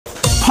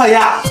胖爷，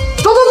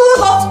走，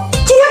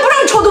今天不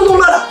让抽东东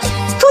乐了，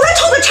昨天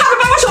抽的差点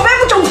把我小卖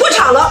部整破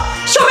产了，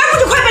小卖部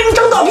就快被你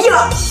整倒闭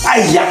了。哎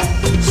呀，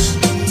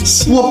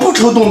我不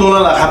抽东东乐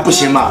了还不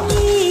行吗？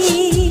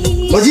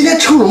我今天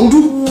抽龙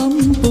珠。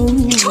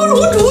抽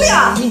龙珠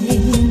呀？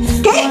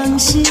给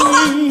抽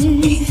吧，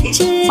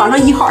反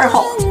正1号2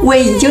号我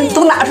也已经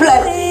都拿出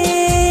来了。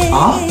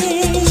啊？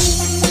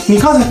你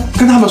刚才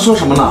跟他们说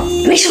什么呢？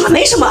没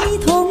什么。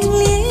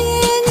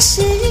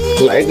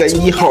来个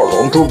1号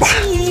龙珠吧，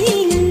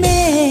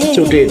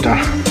就这张。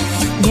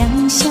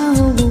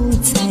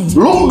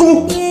龙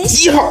珠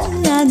1号，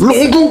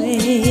龙珠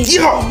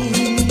1号，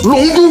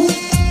龙珠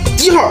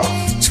1号。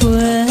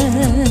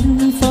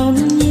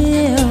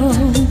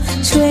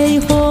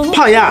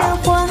胖爷，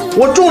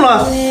我中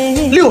了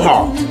6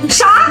号。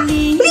啥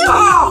？6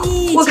号？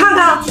我看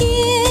看，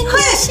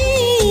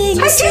嘿，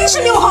还真是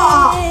6号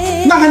啊！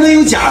那还能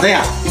有假的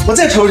呀？我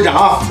再抽一张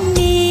啊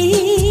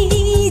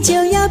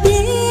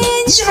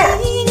！1号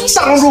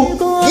大龙珠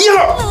，1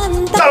号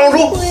大龙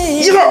珠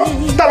，1号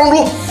大龙珠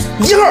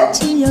，1号。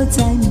这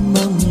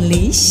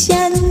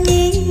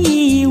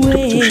不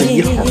就是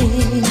1号吗？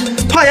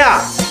胖爷，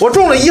我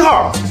中了1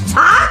号。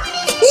啊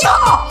？1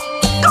号？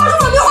刚中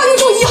了6号就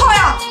中1号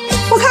呀？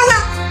我看看，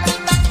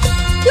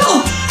哟，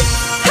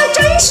还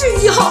真是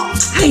1号。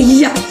哎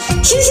呀，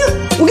行，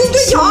我给你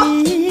对调啊。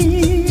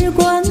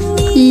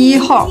1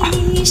号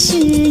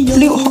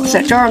，6号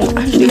在这儿呢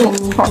，6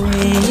号。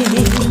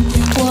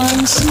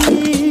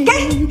给，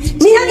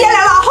明天别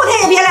来了，后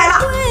天也别来了。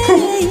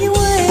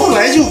不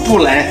来就不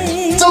来，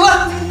走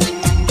了。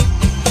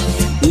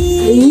哎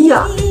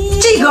呀，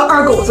这个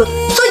二狗子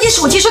最近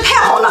手气是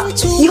太好了，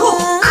以后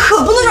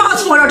可不能让他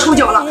从我这儿抽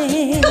奖了，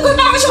都快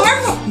把我小卖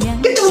部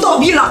给整倒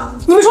闭了，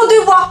你们说对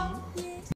不？